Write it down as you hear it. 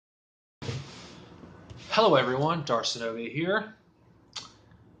Hello everyone, Darsonoga here.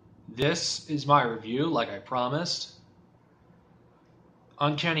 This is my review, like I promised.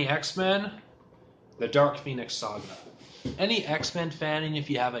 Uncanny X-Men, The Dark Phoenix Saga. Any X-Men fan, and if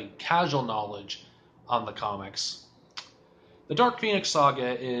you have a casual knowledge on the comics, The Dark Phoenix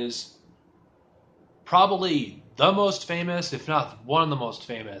Saga is probably the most famous, if not one of the most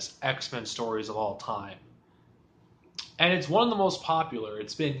famous, X-Men stories of all time. And it's one of the most popular.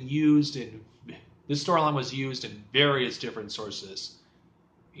 It's been used in... This storyline was used in various different sources.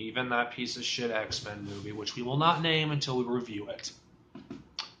 Even that piece of shit X-Men movie, which we will not name until we review it.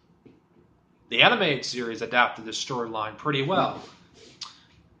 The animated series adapted this storyline pretty well.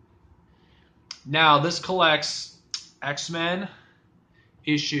 Now, this collects X-Men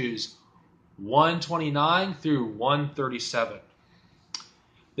issues 129 through 137.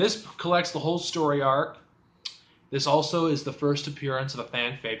 This collects the whole story arc. This also is the first appearance of a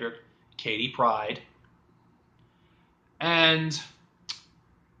fan favorite, Katie Pryde. And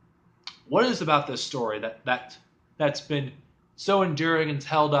what is about this story that's been so enduring and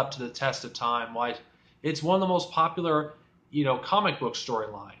held up to the test of time? Why it's one of the most popular, comic book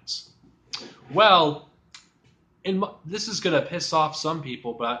storylines. Well, this is gonna piss off some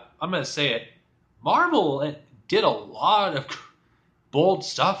people, but I'm gonna say it. Marvel did a lot of bold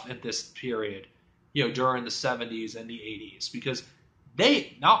stuff at this period, during the 70s and the 80s, because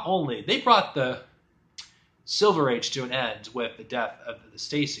they brought the Silver Age to an end with the death of the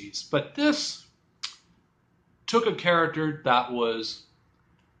Stacys, but this took a character that was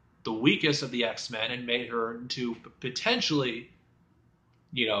the weakest of the X-Men and made her into potentially,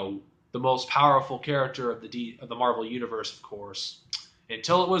 the most powerful character of the Marvel Universe, of course,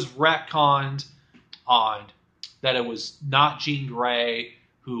 until it was retconned on that it was not Jean Grey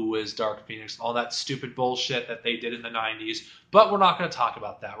who was Dark Phoenix, all that stupid bullshit that they did in the 90s. But we're not going to talk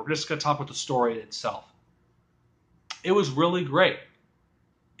about that. We're just going to talk about the story itself. It was really great.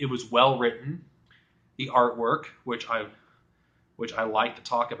 It was well written. The artwork, which I like to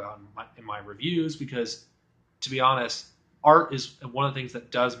talk about in my reviews, because, to be honest, art is one of the things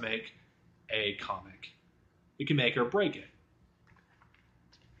that does make a comic. You can make or break it.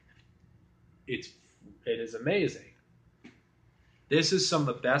 It is amazing. This is some of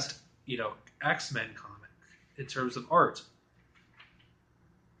the best, X-Men comic in terms of art.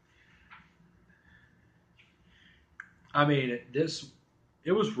 I mean,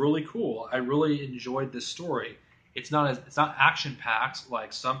 it was really cool. I really enjoyed this story. It's not action packed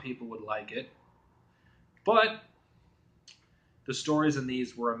like some people would like it, but the stories in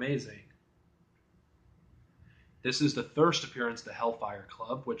these were amazing. This is the first appearance of the Hellfire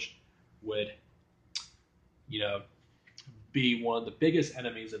Club, which would, be one of the biggest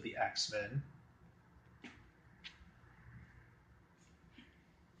enemies of the X-Men. I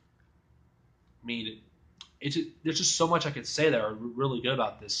mean, there's just so much I could say that are really good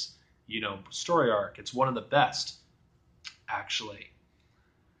about this, story arc. It's one of the best, actually.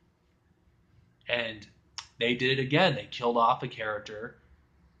 And they did it again. They killed off a character,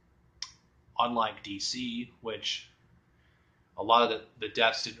 unlike DC, which a lot of the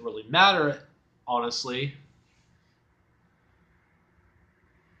deaths didn't really matter, honestly.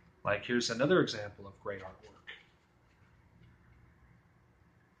 Like, here's another example of great artwork.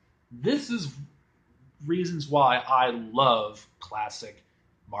 This is reasons why I love classic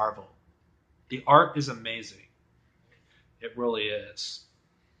Marvel. The art is amazing. It really is.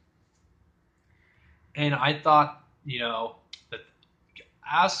 And I thought, the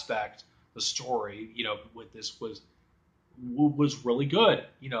aspect, the story, with this was really good.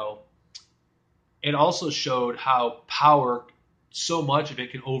 It also showed how power, so much of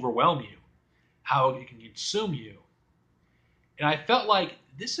it can overwhelm you, how it can consume you. And I felt like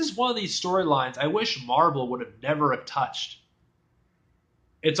this is one of these storylines I wish Marvel would have never have touched.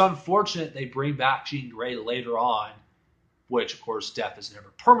 It's unfortunate they bring back Jean Grey later on, which, of course, death is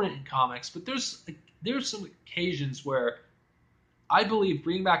never permanent in comics, but there's some occasions where I believe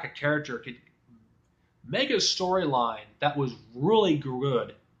bringing back a character could make a storyline that was really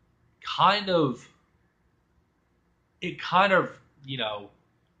good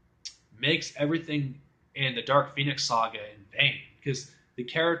makes everything in the Dark Phoenix Saga in vain, because the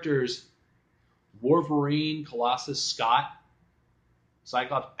characters Wolverine, Colossus, Scott,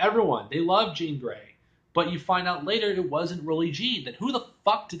 Cyclops, everyone, they love Jean Grey, but you find out later it wasn't really Jean. Then who the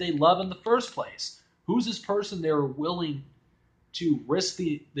fuck did they love in the first place? Who's this person they were willing to risk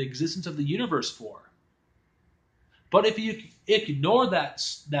the existence of the universe for? But if you ignore that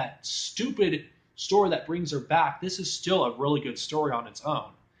stupid story that brings her back, this is still a really good story on its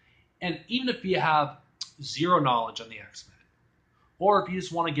own. And even if you have zero knowledge on the X-Men, or if you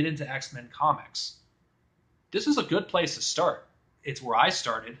just want to get into X-Men comics, this is a good place to start. It's where I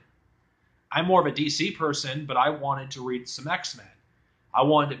started. I'm more of a DC person, but I wanted to read some X-Men. I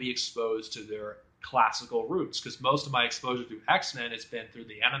wanted to be exposed to their classical roots because most of my exposure through X-Men has been through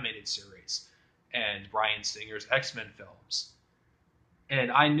the animated series and Bryan Singer's X-Men films. And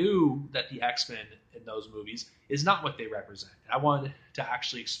I knew that the X-Men in those movies is not what they represent. And I wanted to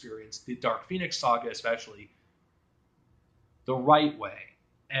actually experience the Dark Phoenix Saga, especially, the right way.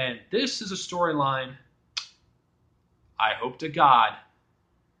 And this is a storyline, I hope to God,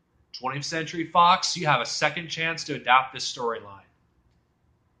 20th Century Fox, you have a second chance to adapt this storyline.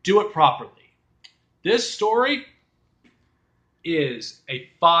 Do it properly. This story is a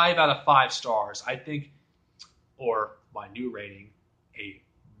 5 out of 5 stars, I think, or my new rating, a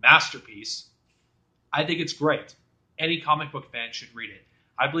masterpiece. I think it's great. Any comic book fan should read it.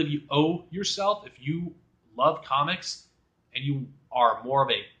 I believe you owe yourself, if you love comics and you are more of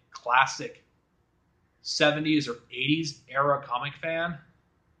a classic 70s or 80s era comic fan,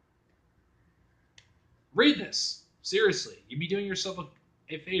 read this. Seriously, you'd be doing yourself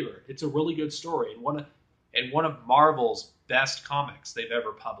a favor. It's a really good story and one of Marvel's best comics they've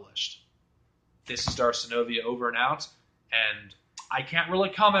ever published. This is Darcinovia over and out, and I can't really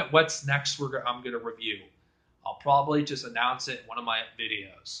comment what's next I'm going to review. I'll probably just announce it in one of my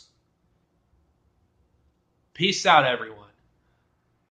videos. Peace out, everyone.